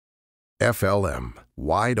FLM,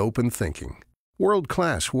 wide open thinking,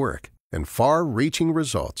 world-class work, and far-reaching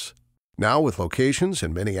results. Now with locations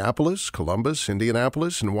in Minneapolis, Columbus,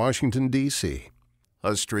 Indianapolis, and Washington, D.C.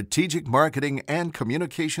 A strategic marketing and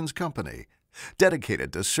communications company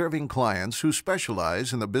dedicated to serving clients who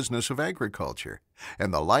specialize in the business of agriculture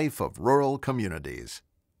and the life of rural communities.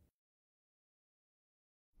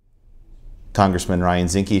 Congressman Ryan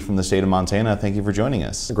Zinke from the state of Montana, thank you for joining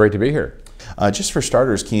us. Great to be here. Just for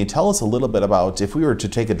starters, can you tell us a little bit about, if we were to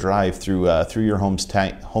take a drive through your home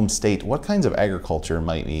state, what kinds of agriculture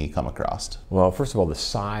might we come across? Well, first of all, the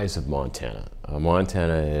size of Montana.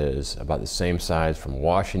 Montana is about the same size from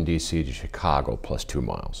Washington, D.C. to Chicago plus 2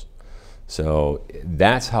 miles. So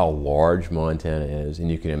that's how large Montana is,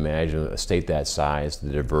 and you can imagine a state that size,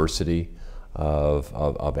 the diversity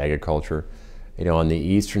of agriculture. You know, on the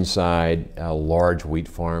eastern side, large wheat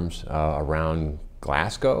farms around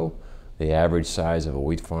Glasgow. The average size of a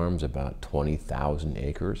wheat farm is about 20,000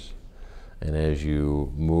 acres. And as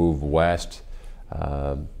you move west,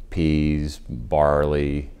 peas,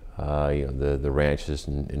 barley, the ranches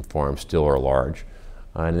and farms still are large.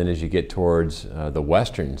 And then as you get towards the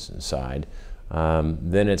western side,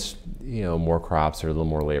 then it's, more crops that are a little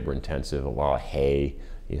more labor intensive, a lot of hay.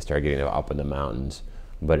 You start getting up in the mountains.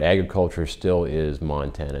 But agriculture still is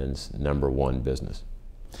Montanans' #1 business.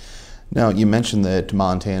 Now, you mentioned that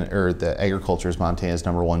that agriculture is Montana's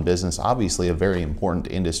 #1 business, obviously a very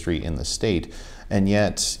important industry in the state, and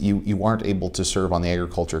yet you aren't able to serve on the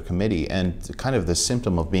Agriculture Committee, and kind of the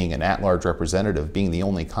symptom of being an at-large representative, being the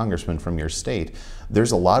only congressman from your state,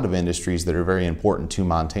 there's a lot of industries that are very important to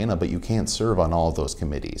Montana, but you can't serve on all of those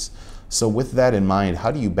committees. So with that in mind,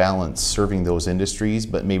 how do you balance serving those industries,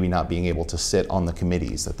 but maybe not being able to sit on the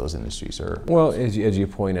committees that those industries are? Well, as you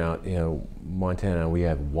point out, Montana, we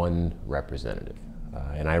have 1 representative,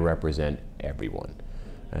 and I represent everyone.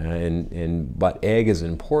 But ag is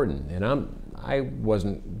important, and I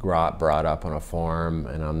wasn't brought up on a farm,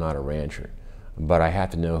 and I'm not a rancher, but I have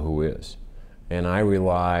to know who is. And I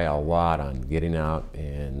rely a lot on getting out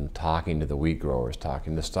and talking to the wheat growers,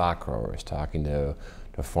 talking to stock growers, talking to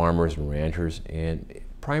farmers and ranchers, and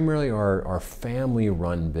primarily our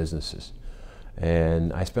family-run businesses.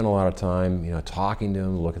 And I spend a lot of time, talking to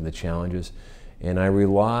them, looking at the challenges, and I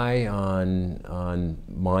rely on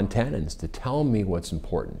Montanans to tell me what's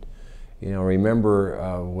important.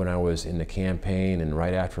 Remember when I was in the campaign and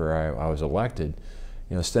right after I was elected,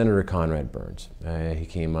 Senator Conrad Burns, he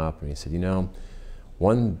came up and he said,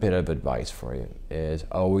 one bit of advice for you is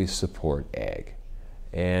always support ag.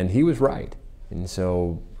 And he was right. And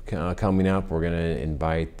so coming up, we're going to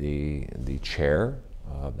invite the chair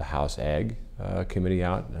of the House Ag Committee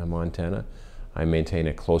out in Montana. I maintain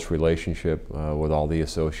a close relationship with all the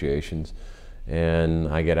associations. And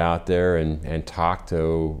I get out there and talk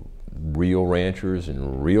to real ranchers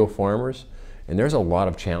and real farmers. And there's a lot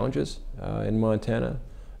of challenges in Montana.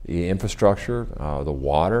 The infrastructure, the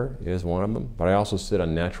water is one of them. But I also sit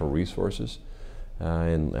on natural resources.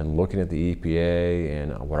 And looking at the EPA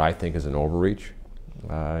and what I think is an overreach.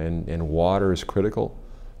 And water is critical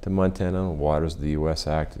to Montana. Water's the U.S.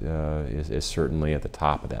 Act is certainly at the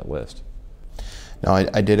top of that list. Now,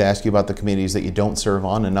 I did ask you about the committees that you don't serve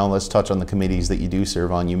on, and now let's touch on the committees that you do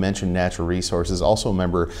serve on. You mentioned natural resources, also a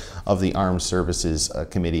member of the Armed Services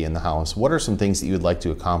Committee in the House. What are some things that you would like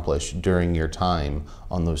to accomplish during your time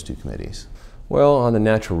on those 2 committees? Well, on the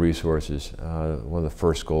natural resources, one of the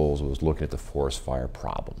first goals was looking at the forest fire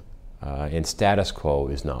problem. And status quo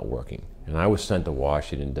is not working. And I was sent to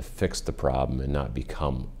Washington to fix the problem and not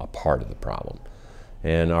become a part of the problem.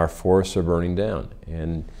 And our forests are burning down.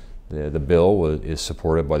 And the bill is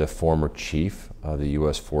supported by the former chief of the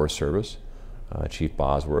U.S. Forest Service, Chief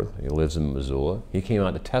Bosworth. He lives in Missoula. He came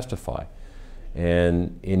out to testify.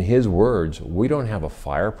 And in his words, we don't have a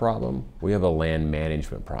fire problem, we have a land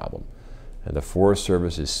management problem. And the Forest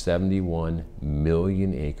Service is 71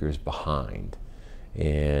 million acres behind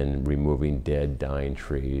in removing dead, dying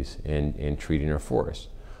trees and treating our forests.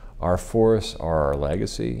 Our forests are our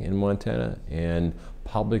legacy in Montana, and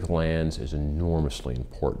public lands is enormously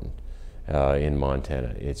important in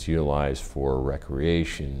Montana. It's utilized for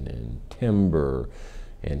recreation and timber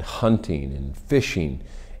and hunting and fishing,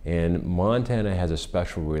 and Montana has a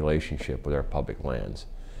special relationship with our public lands.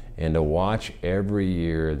 And to watch every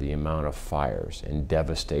year the amount of fires and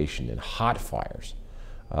devastation and hot fires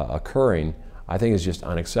occurring, I think is just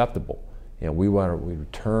unacceptable. We want to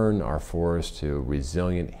return our forests to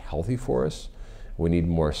resilient, healthy forests. We need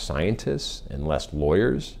more scientists and less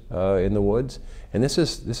lawyers in the woods. And this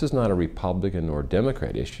is not a Republican or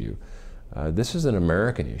Democrat issue. This is an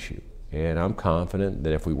American issue. And I'm confident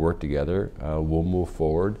that if we work together, we'll move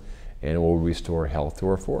forward and it will restore health to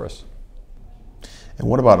our forests. And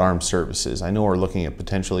what about armed services? I know we're looking at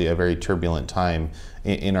potentially a very turbulent time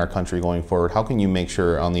in our country going forward. How can you make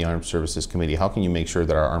sure on the Armed Services Committee, how can you make sure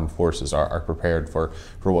that our armed forces are prepared for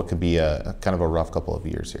what could be a kind of a rough couple of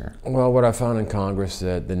years here? Well, what I found in Congress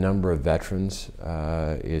that the number of veterans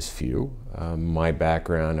is few. My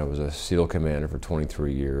background, I was a SEAL commander for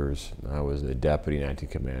 23 years. I was the deputy and acting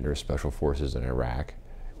commander of Special Forces in Iraq.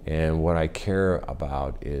 And what I care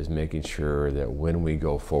about is making sure that when we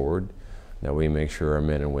go forward, that we make sure our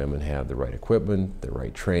men and women have the right equipment, the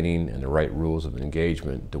right training, and the right rules of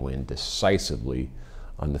engagement to win decisively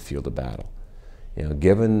on the field of battle.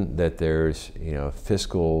 Given that there's,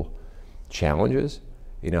 fiscal challenges,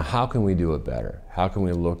 how can we do it better? How can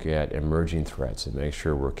we look at emerging threats and make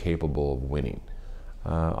sure we're capable of winning?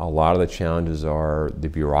 A lot of the challenges are the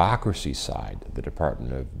bureaucracy side of the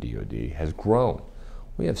Department of DoD has grown.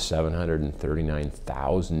 We have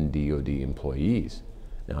 739,000 DoD employees.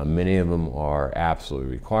 Now, many of them are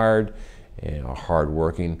absolutely required and are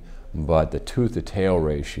hardworking, but the tooth-to-tail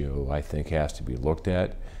ratio, I think, has to be looked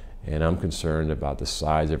at. And I'm concerned about the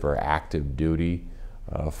size of our active duty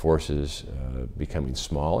forces becoming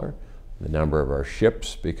smaller, the number of our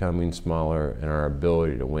ships becoming smaller, and our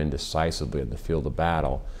ability to win decisively in the field of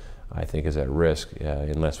battle, I think, is at risk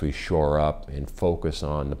unless we shore up and focus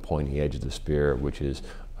on the pointy edge of the spear, which is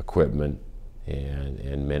equipment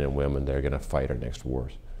and men and women that are going to fight our next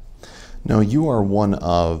wars. Now, you are one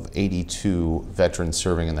of 82 veterans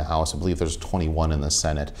serving in the House. I believe there's 21 in the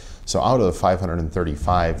Senate. So out of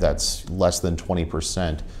 535, that's less than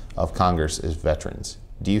 20% of Congress is veterans.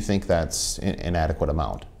 Do you think that's an inadequate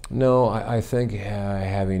amount? No, I think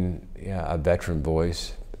having a veteran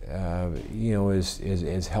voice,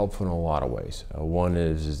 is helpful in a lot of ways. One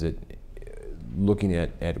is that looking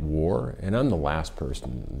at war, and I'm the last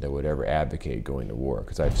person that would ever advocate going to war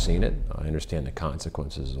because I've seen it. I understand the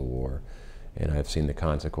consequences of war, and I've seen the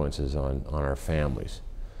consequences on our families.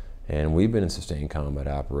 And we've been in sustained combat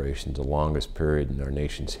operations the longest period in our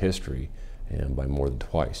nation's history, and by more than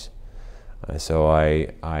twice. So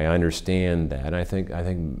I understand that, and I think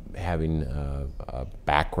having a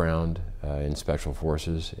background in special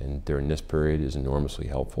forces and during this period is enormously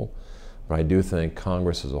helpful. But I do think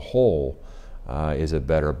Congress as a whole is a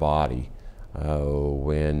better body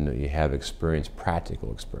when you have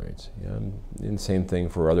practical experience. And the same thing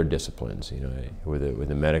for other disciplines. With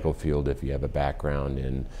the medical field, if you have a background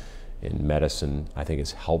in medicine, I think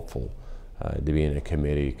it's helpful to be in a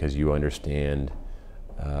committee because you understand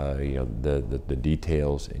the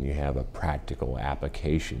details, and you have a practical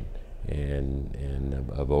application and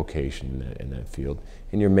a vocation in that field,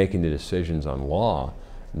 and you're making the decisions on law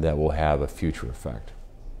that will have a future effect.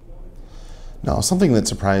 Now, something that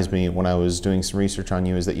surprised me when I was doing some research on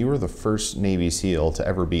you is that you were the first Navy SEAL to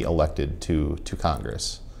ever be elected to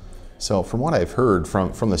Congress. So from what I've heard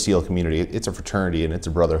from the SEAL community, it's a fraternity and it's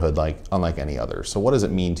a brotherhood unlike any other. So what does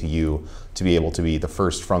it mean to you to be able to be the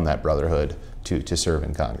first from that brotherhood to serve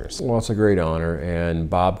in Congress? Well, it's a great honor, and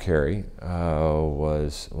Bob Carey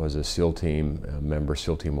was a SEAL team member,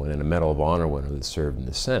 SEAL Team 1, and a Medal of Honor winner that served in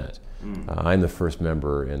the Senate. I'm the first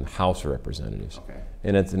member in the House of Representatives. Okay.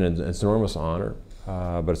 And it's an enormous honor,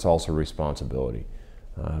 but it's also a responsibility.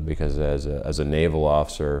 Because as a naval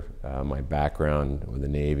officer, my background with the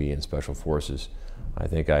Navy and Special Forces, I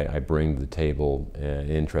think I bring to the table an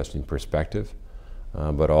interesting perspective,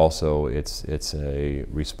 but also it's a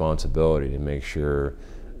responsibility to make sure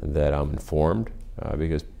that I'm informed,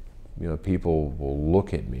 because people will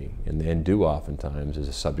look at me and do oftentimes as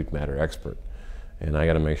a subject matter expert, and I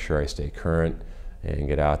got to make sure I stay current and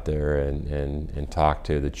get out there and talk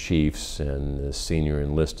to the chiefs and the senior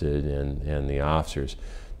enlisted and the officers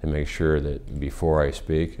to make sure that before I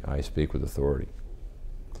speak with authority.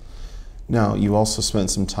 Now, you also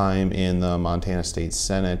spent some time in the Montana State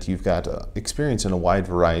Senate. You've got experience in a wide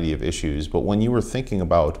variety of issues, but when you were thinking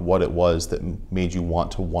about what it was that made you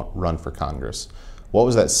want to run for Congress, what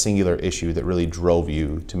was that singular issue that really drove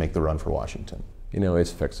you to make the run for Washington?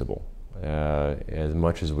 It's fixable. As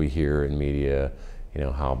much as we hear in media,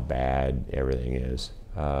 how bad everything is,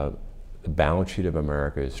 the balance sheet of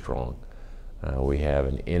America is strong. We have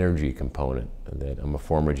an energy component that I'm a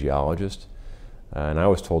former geologist, and I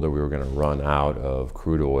was told that we were going to run out of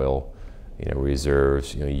crude oil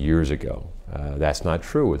reserves years ago. That's not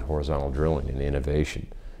true with horizontal drilling and innovation.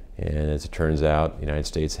 And as it turns out, the United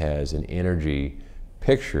States has an energy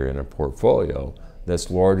picture in a portfolio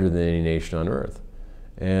that's larger than any nation on earth.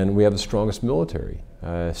 And we have the strongest military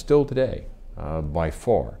still today, by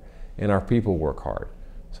far, and our people work hard.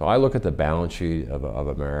 So I look at the balance sheet of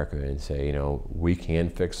America and say, we can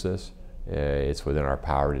fix this. it's within our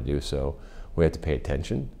power to do so. We have to pay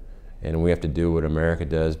attention, and we have to do what America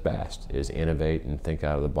does best, is innovate and think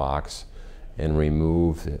out of the box and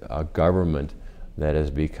remove a government that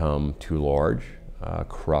has become too large,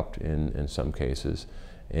 corrupt in some cases,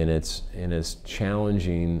 and it's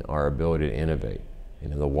challenging our ability to innovate.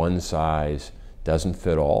 The one size doesn't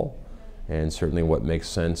fit all, and certainly what makes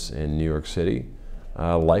sense in New York City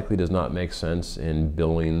likely does not make sense in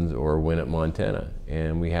Billings or Winnett, Montana.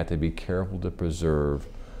 And we have to be careful to preserve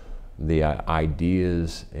the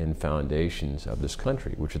ideas and foundations of this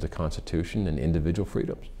country, which are the Constitution and individual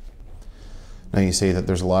freedoms. Now you say that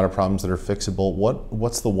there's a lot of problems that are fixable.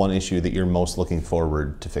 What's the one issue that you're most looking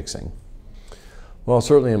forward to fixing? Well,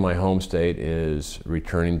 certainly in my home state is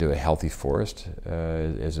returning to a healthy forest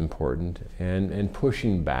is important, and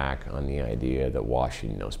pushing back on the idea that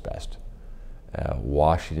Washington knows best.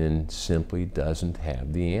 Washington simply doesn't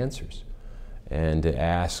have the answers. And to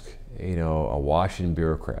ask, a Washington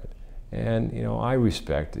bureaucrat, and I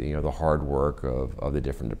respect the hard work of the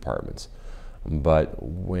different departments, but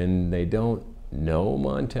when they don't know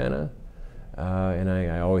Montana, and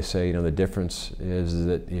I always say, the difference is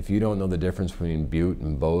that if you don't know the difference between Butte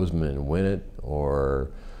and Bozeman and Winnett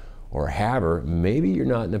or Havre, maybe you're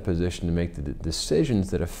not in a position to make the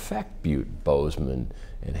decisions that affect Butte, Bozeman,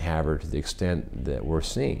 and Havre to the extent that we're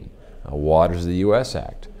seeing. Waters of the U.S.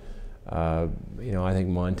 Act. I think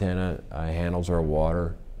Montana handles our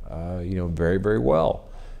water, very, very well.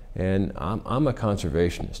 And I'm a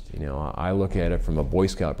conservationist. I look at it from a Boy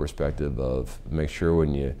Scout perspective of make sure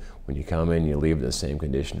when you come in, you leave in the same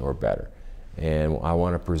condition or better. And I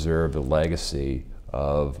want to preserve the legacy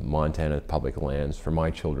of Montana public lands for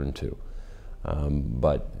my children too.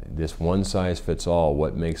 But this one size fits all,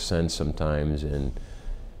 what makes sense sometimes in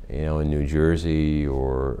New Jersey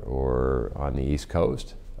or on the East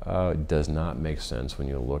Coast, does not make sense when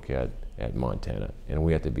you look at Montana. And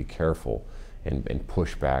we have to be careful and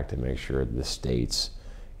push back to make sure the states,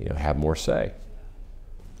 have more say.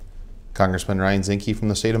 Congressman Ryan Zinke from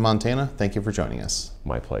the state of Montana, thank you for joining us.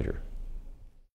 My pleasure.